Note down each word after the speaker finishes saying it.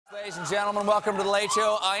Ladies and gentlemen, welcome to The Late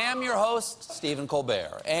Show. I am your host, Stephen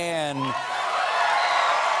Colbert, and thank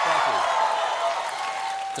you.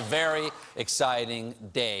 It's a very exciting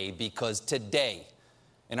day because today,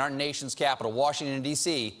 in our nation's capital, Washington,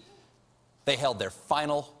 D.C., they held their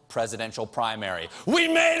final presidential primary. We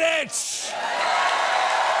made it!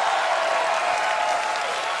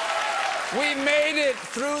 We made it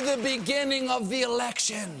through the beginning of the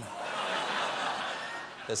election.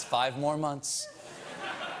 There's 5 more months.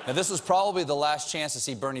 Now, this was probably the last chance to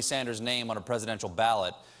see Bernie Sanders' name on a presidential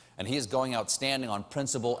ballot, and he is going out standing on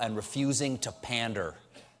principle and refusing to pander.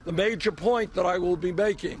 The major point that I will be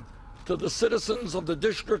making to the citizens of the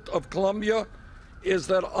District of Columbia is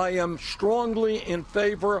that I am strongly in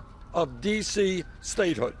favor of D.C.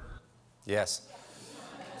 statehood. Yes.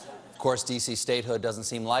 Of course, D.C. statehood doesn't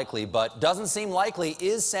seem likely, but doesn't seem likely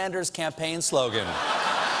is Sanders' campaign slogan.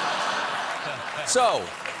 So,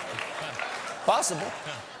 possible.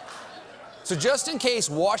 So just in case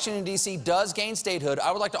Washington, D.C. does gain statehood,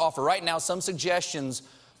 I would like to offer right now some suggestions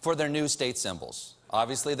for their new state symbols.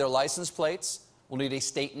 Obviously, their license plates will need a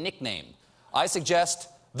state nickname. I suggest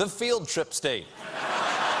the field trip state.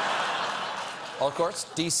 Of course,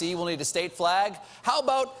 D.C. will need a state flag. How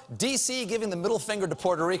about D.C. giving the middle finger to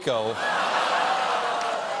Puerto Rico?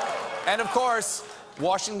 And of course,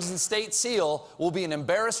 Washington's state seal will be an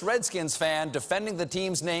embarrassed Redskins fan defending the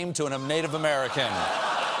team's name to a Native American.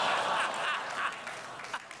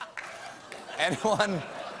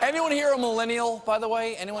 Anyone here a millennial, by the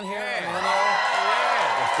way? Anyone here a millennial?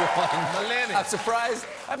 Yeah. Millennial.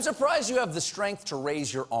 I'm surprised you have the strength to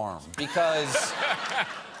raise your arm, because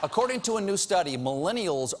according to a new study,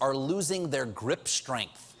 millennials are losing their grip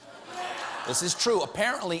strength. This is true.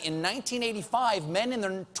 Apparently, in 1985, men in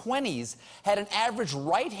their 20s had an average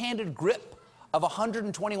right-handed grip of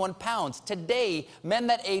 121 pounds. Today, men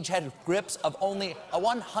that age had grips of only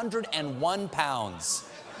 101 pounds.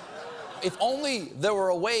 If only there were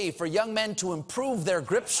a way for young men to improve their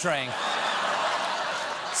grip strength.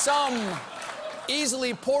 Some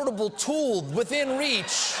easily portable tool within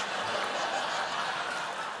reach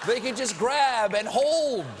they could just grab and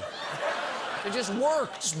hold. They just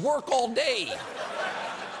work all day.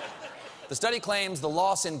 The study claims the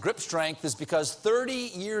loss in grip strength is because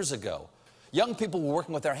 30 years ago, young people were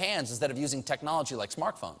working with their hands instead of using technology like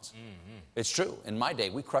smartphones. It's true. In my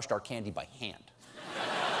day, we crushed our candy by hand.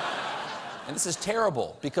 And this is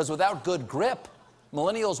terrible, because without good grip,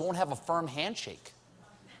 millennials won't have a firm handshake.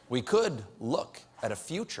 We could look at a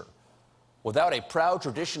future without a proud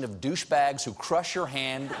tradition of douchebags who crush your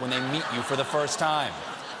hand when they meet you for the first time.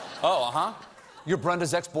 Oh, uh-huh. You're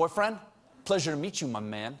Brenda's ex-boyfriend? Pleasure to meet you, my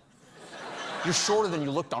man. You're shorter than you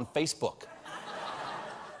looked on Facebook.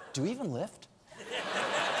 Do you even lift?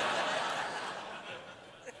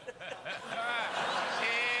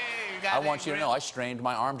 I want you to know I strained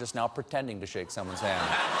my arm just now pretending to shake someone's hand.